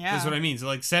 Yeah, Yeah. that's what I mean. So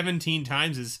like 17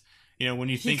 times is, you know, when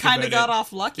you He think kind about of got it,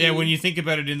 off lucky. yeah, when you think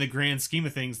about it in the grand scheme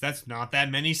of things, that's not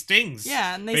that many stings.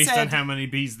 Yeah, and they based said on how many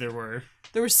bees there were.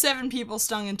 there were 7 people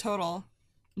stung in total.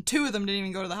 And 2 of them didn't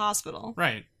even go to the hospital.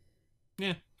 Right.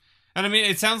 Yeah. And I mean,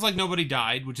 it sounds like nobody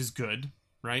died, which is good,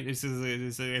 right?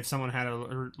 If someone had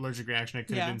an allergic reaction, it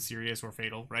could have Yeah. been serious or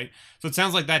fatal, right? So it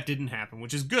sounds like that didn't happen,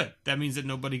 which is good. That means that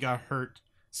nobody got hurt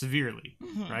severely,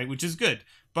 Mhm. right? Which is good.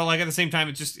 But like at the same time,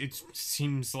 it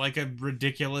seems like a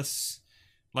ridiculous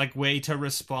like way to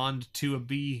respond to a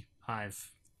bee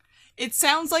hive. It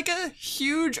sounds like a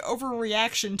huge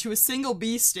overreaction to a single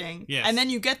bee sting. Yes. And then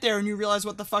you get there and you realize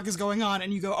what the fuck is going on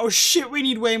and you go, oh shit, we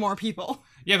need way more people.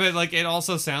 Yeah, but like it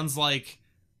also sounds like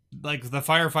the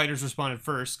firefighters responded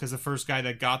first because the first guy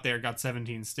that got there got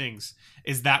 17 stings.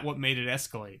 Is that what made it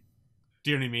escalate?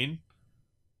 Do you know what I mean?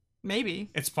 Maybe.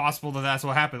 It's possible that that's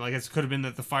what happened. Like, it could have been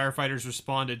that the firefighters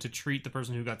responded to treat the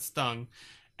person who got stung,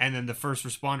 and then the first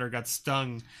responder got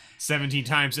stung 17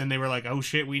 times, and they were like, oh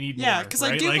shit, we need more. Yeah, because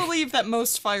I right? do Like, believe that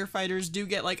most firefighters do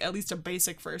get, like, at least a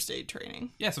basic first aid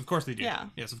training. Yes, of course they do. Yeah.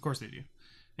 Yes, of course they do.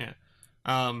 Yeah.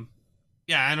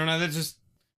 Yeah, I don't know. That just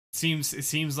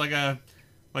seems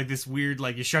like this weird,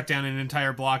 like, you shut down an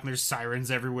entire block and there's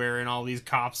sirens everywhere and all these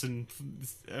cops and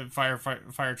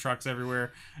fire trucks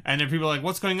everywhere. And then people are like,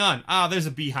 what's going on? Ah, there's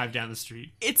a beehive down the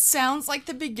street. It sounds like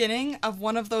the beginning of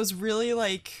one of those really,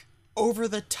 like,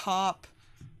 over-the-top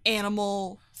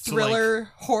animal thriller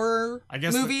horror I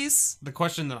guess movies. The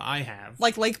question that I have...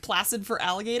 Like Lake Placid for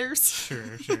alligators.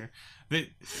 Sure.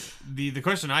 The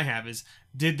question I have is,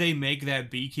 did they make that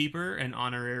beekeeper an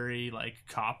honorary, like,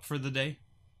 cop for the day?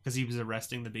 Because he was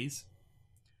arresting the bees?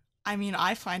 I mean,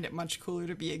 I find it much cooler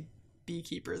to be a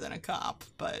beekeeper than a cop,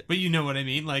 but... But you know what I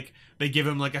mean? Like, they give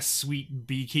him, like, a sweet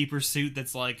beekeeper suit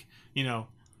that's, like, you know,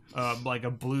 like a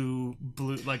blue,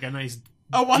 like a nice...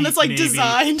 Oh, one that's, like, navy.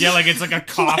 designed. Yeah, like, it's like a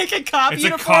cop. Like a cop it's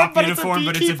uniform, a cop but uniform,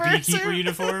 but it's a beekeeper suit.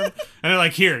 uniform. And they're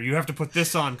like, here, you have to put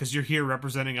this on because you're here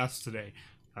representing us today.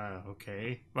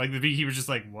 Okay. Like, the beekeeper's just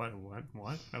like, what?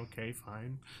 Okay,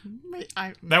 fine.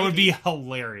 That would be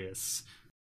hilarious.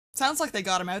 Sounds like they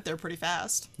got him out there pretty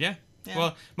fast. Yeah. Yeah.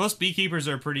 Well, most beekeepers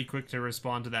are pretty quick to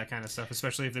respond to that kind of stuff,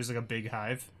 especially if there's like a big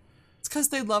hive. It's because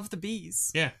they love the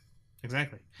bees. Yeah,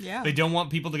 exactly. Yeah. They don't want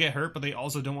people to get hurt, but they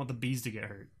also don't want the bees to get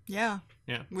hurt. Yeah.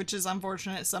 Yeah. Which is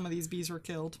unfortunate. Some of these bees were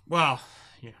killed. Well,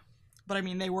 yeah. But I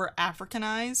mean, they were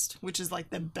Africanized, which is like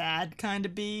the bad kind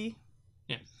of bee.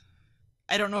 Yeah.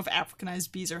 I don't know if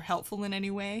Africanized bees are helpful in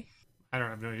any way. I don't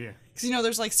have no idea. Because, you know,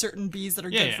 there's like certain bees that are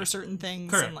good for certain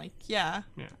things. Correct. And like, yeah,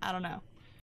 Yeah. I don't know.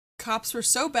 Cops were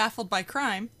so baffled by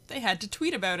crime, they had to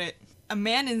tweet about it. A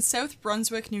man in South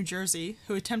Brunswick, New Jersey,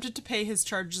 who attempted to pay his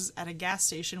charges at a gas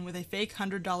station with a fake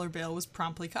 $100 bill was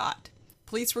promptly caught.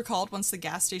 Police were called once the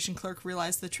gas station clerk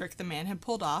realized the trick the man had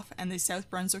pulled off, and the South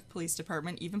Brunswick Police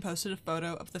Department even posted a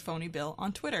photo of the phony bill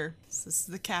on Twitter. So this is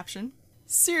the caption.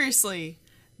 Seriously,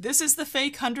 this is the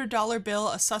fake $100 bill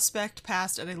a suspect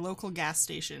passed at a local gas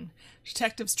station.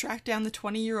 Detectives tracked down the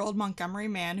 20-year-old Montgomery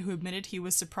man who admitted he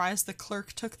was surprised the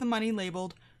clerk took the money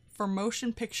labeled for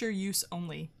motion picture use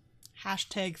only.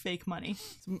 Hashtag fake money.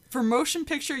 For motion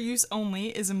picture use only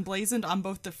is emblazoned on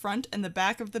both the front and the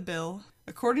back of the bill.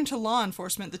 According to law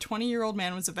enforcement, the 20-year-old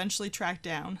man was eventually tracked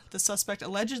down. The suspect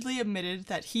allegedly admitted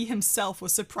that he himself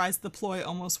was surprised the ploy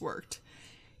almost worked.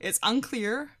 It's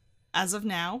unclear, as of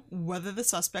now, whether the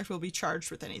suspect will be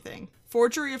charged with anything.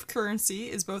 Forgery of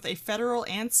currency is both a federal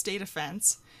and state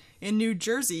offense. In New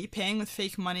Jersey, paying with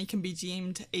fake money can be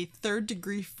deemed a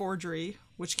third-degree forgery,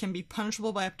 which can be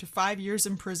punishable by up to 5 years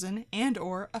in prison and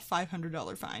or a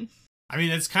 $500 fine. I mean,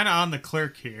 it's kind of on the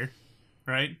clerk here,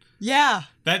 right? Yeah.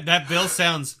 That bill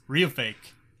sounds real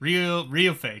fake.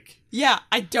 Real fake. Yeah,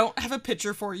 I don't have a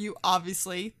picture for you,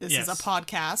 obviously. This is a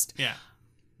podcast. Yeah.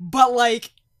 But,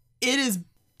 like, it is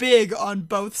big on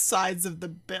both sides of the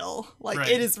bill. Like, Right.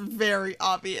 it is very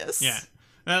obvious. Yeah.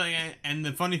 Well, and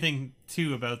the funny thing,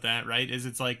 too, about that, right, is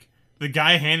it's like the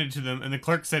guy handed to them and the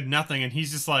clerk said nothing and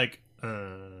he's just like,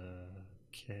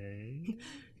 okay.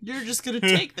 You're just gonna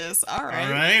take this. All right.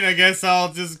 All right, I guess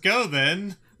I'll just go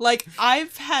then. Like,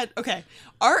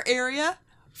 our area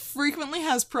frequently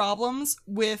has problems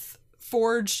with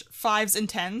forged 5s and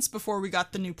 10s before we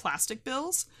got the new plastic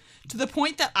bills, to the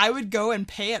point that I would go and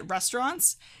pay at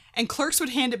restaurants and clerks would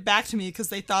hand it back to me because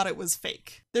they thought it was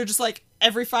fake. They're just like,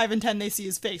 every 5 and 10 they see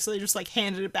is fake, so they just like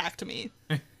handed it back to me.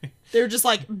 They're just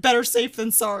like, better safe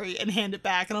than sorry, and hand it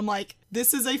back. And I'm like,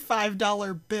 this is a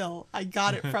 $5 bill. I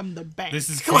got it from the bank. This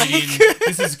is Like- Canadian.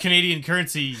 This is Canadian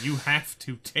currency. You have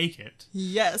to take it.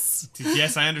 Yes.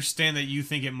 Yes, I understand that you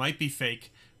think it might be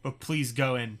fake, but please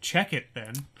go and check it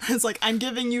then. It's like, I'm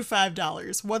giving you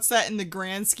 $5. What's that in the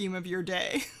grand scheme of your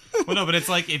day? Well, no, but it's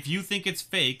like, if you think it's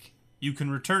fake, you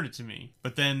can return it to me,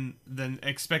 but then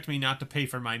expect me not to pay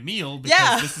for my meal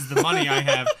because this is the money I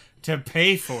have to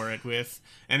pay for it with.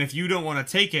 And if you don't want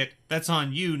to take it, that's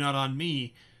on you, not on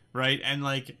me, right? And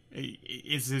like,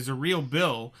 it's a real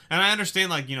bill. And I understand,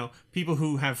 like, you know, people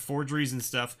who have forgeries and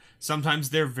stuff, sometimes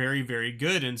they're very, very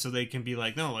good, and so they can be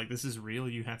like, no, like, this is real,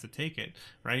 you have to take it,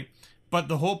 right? But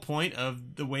the whole point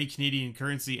of the way Canadian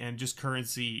currency and just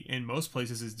currency in most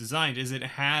places is designed is it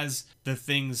has the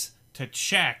things to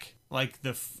check, like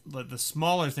the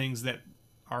smaller things that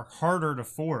are harder to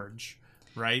forge,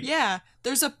 right? Yeah,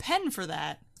 there's a pen for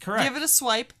that. Correct. Give it a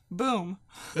swipe, boom.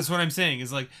 That's what I'm saying,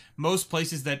 is like most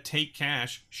places that take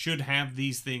cash should have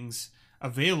these things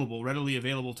available, readily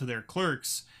available to their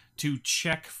clerks to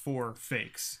check for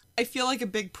fakes. I feel like a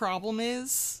big problem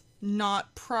is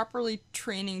not properly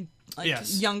training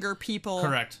younger people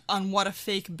Correct. on what a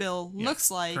fake bill looks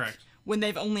like correct. when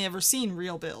they've only ever seen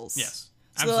real bills. Yes.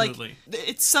 So Absolutely. like,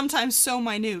 it's sometimes so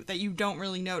minute that you don't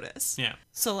really notice. Yeah.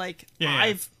 So like,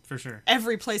 Yeah, for sure.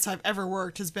 every place I've ever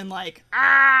worked has been like,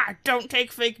 don't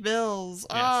take fake bills.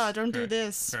 Don't do correct,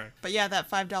 this. correct. But yeah, that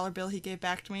 $5 bill he gave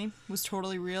back to me was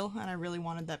totally real, and I really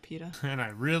wanted that pita. And I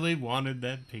really wanted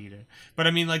that pita. But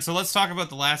I mean, like, so let's talk about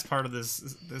the last part of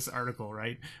this article,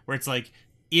 right? Where it's like,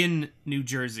 in New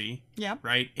Jersey, Yeah.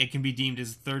 right, it can be deemed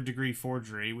as third-degree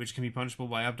forgery, which can be punishable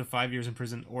by up to 5 years in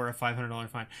prison or a $500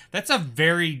 fine. That's a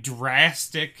very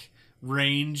drastic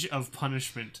range of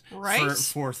punishment Right?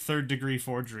 for third-degree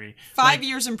forgery. 5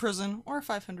 years in prison or a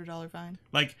 $500 fine.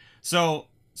 Like, so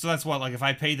that's what, like, if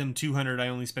I pay them $200, I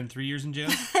only spend 3 years in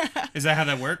jail? Is that how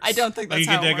that works? I don't think that's like,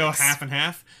 how you it get to go works. half and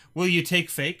half? Will you take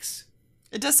fakes?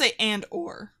 It does say and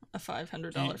or a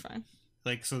 $500 fine.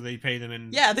 Like, so they pay them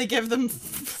in Yeah, they give them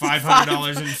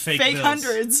 $500 in fake bills.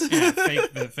 hundreds. Yeah,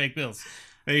 the fake bills.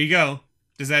 There you go.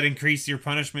 Does that increase your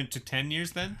punishment to 10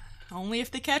 years then? Only if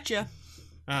they catch you.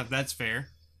 That's fair.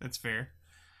 That's fair.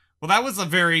 Well, that was a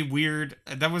very weird.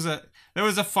 That was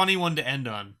a funny one to end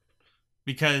on,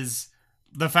 because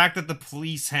the fact that the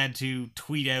police had to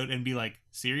tweet out and be like,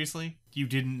 "Seriously, you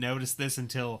didn't notice this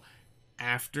until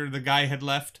after the guy had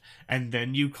left, and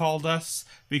then you called us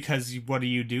because what do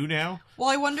you do now?" Well,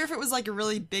 I wonder if it was like a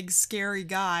really big, scary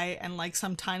guy and like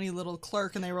some tiny little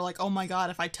clerk, and they were like, "Oh my god,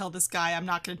 if I tell this guy I'm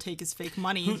not going to take his fake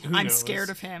money, Who I'm knows? scared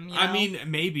of him." You know? I mean,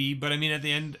 maybe, but I mean, at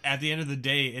the end of the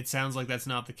day, it sounds like that's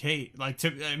not the case. Like,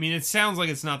 it sounds like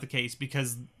it's not the case,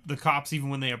 because the cops, even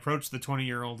when they approached the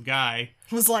 20-year-old guy,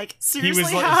 was like, he seriously,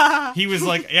 was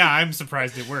like, yeah, I'm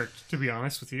surprised it worked, to be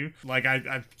honest with you. Like,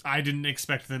 I didn't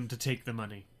expect them to take the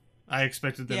money. I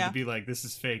expected them to be like, "This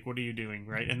is fake. What are you doing?"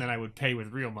 Right? And then I would pay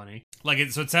with real money.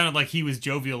 Like, so it sounded like he was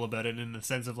jovial about it, in the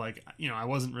sense of like, you know, I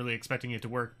wasn't really expecting it to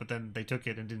work, but then they took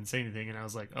it and didn't say anything, and I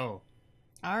was like, "Oh,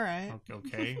 all right.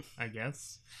 okay, I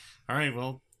guess. All right,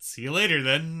 well, see you later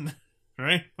then."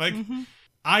 Right? Like, Mm-hmm.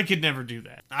 I could never do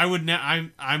that. I would.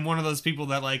 I'm one of those people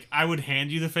that, like, I would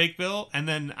hand you the fake bill, and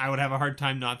then I would have a hard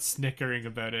time not snickering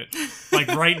about it, like,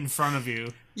 right in front of you.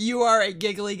 You are a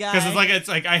giggly guy. Because it's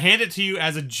like I hand it to you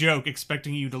as a joke,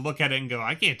 expecting you to look at it and go,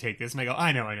 "I can't take this," and I go,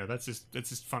 I know, that's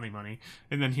just funny money,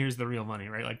 and then here's the real money,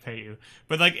 right? Like, pay you.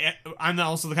 But like, I'm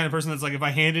also the kind of person that's like, if I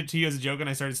hand it to you as a joke and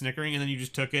I started snickering, and then you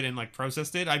just took it and like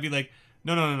processed it, I'd be like,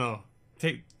 no,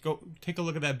 take a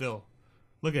look at that bill,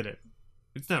 look at it,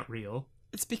 it's not real.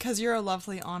 It's because you're a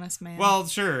lovely, honest man. Well,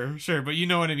 sure, but you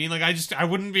know what I mean. Like, I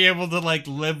wouldn't be able to like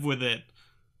live with it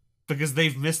because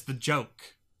they've missed the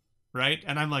joke, right?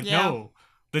 And I'm like, Yeah. no,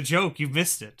 the joke, you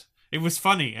missed it. It was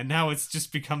funny, and now it's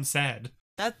just become sad.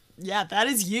 That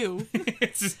is you.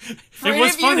 For it any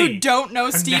was of you funny. who don't know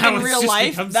Steve now in it's real just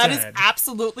life, become that is sad.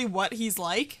 absolutely what he's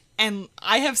like. And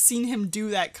I have seen him do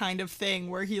that kind of thing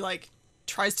where he like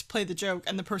tries to play the joke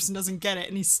and the person doesn't get it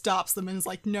and he stops them and is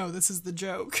like, no, this is the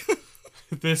joke.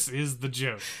 This is the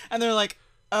joke. And they're like,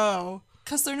 oh,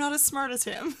 because they're not as smart as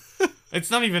him. It's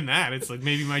not even that. It's like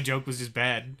maybe my joke was just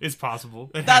bad. It's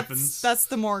possible. It happens. That's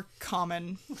the more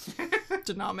common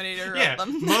denominator Yeah, of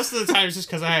them. most of the time it's just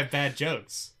because I have bad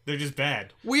jokes. They're just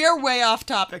bad. We are way off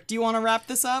topic. Do you want to wrap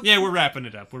this up? Yeah, we're wrapping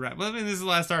it up. Well, I mean, this is the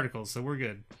last article, so we're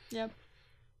good. Yep.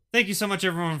 Thank you so much,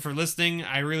 everyone, for listening.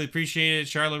 I really appreciate it.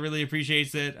 Charlotte really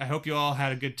appreciates it. I hope you all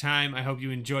had a good time. I hope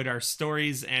you enjoyed our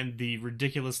stories and the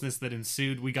ridiculousness that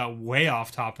ensued. We got way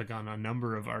off topic on a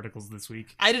number of articles this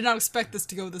week. I did not expect this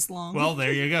to go this long. Well,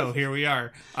 there you go. Here we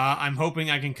are. I'm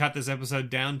hoping I can cut this episode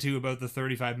down to about the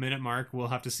 35-minute mark. We'll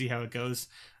have to see how it goes.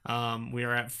 We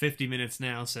are at 50 minutes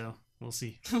now, so we'll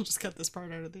see. I'll just cut this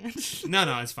part out at the end.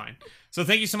 No, it's fine. So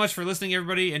thank you so much for listening,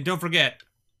 everybody. And don't forget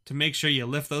to make sure you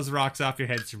lift those rocks off your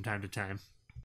heads from time to time.